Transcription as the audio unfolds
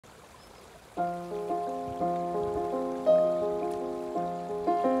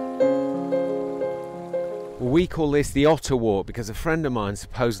We call this the Otter Walk because a friend of mine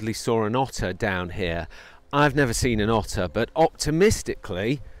supposedly saw an otter down here. I've never seen an otter, but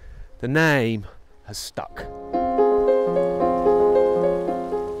optimistically, the name has stuck.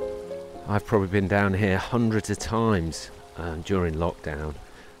 I've probably been down here hundreds of times during lockdown.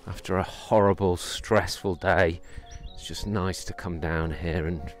 After a horrible, stressful day, it's just nice to come down here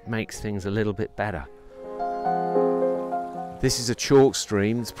and makes things a little bit better. This is a chalk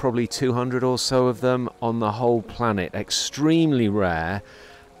stream. There's probably 200 or so of them on the whole planet. Extremely rare,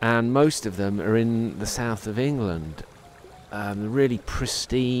 and most of them are in the south of England. Really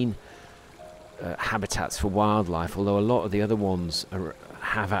pristine habitats for wildlife, although a lot of the other ones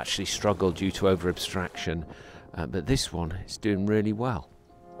have actually struggled due to over-abstraction. But this one is doing really well.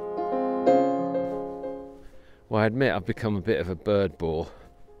 Well, I admit I've become a bit of a bird bore.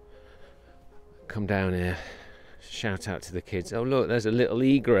 Come down here, shout out to the kids, oh look, there's a little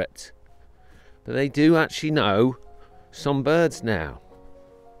egret. But they do actually know some birds now.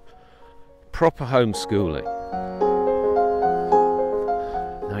 Proper homeschooling.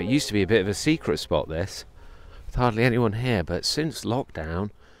 Now, it used to be a bit of a secret spot, this, with hardly anyone here, but since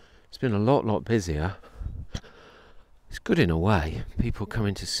lockdown it's been a lot busier. It's good in a way, people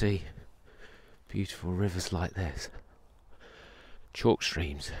coming to see beautiful rivers like this. Chalk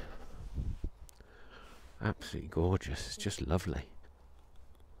streams. Absolutely gorgeous, it's just lovely.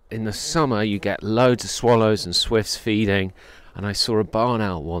 In the summer you get loads of swallows and swifts feeding, and I saw a barn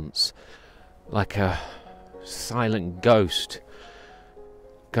owl once, like a silent ghost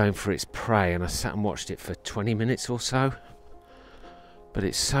going for its prey, and I sat and watched it for 20 minutes or so. But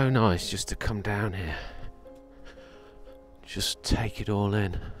it's so nice just to come down here, just take it all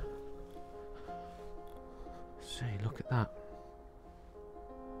in. See, look at that.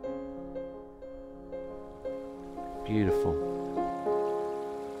 Beautiful.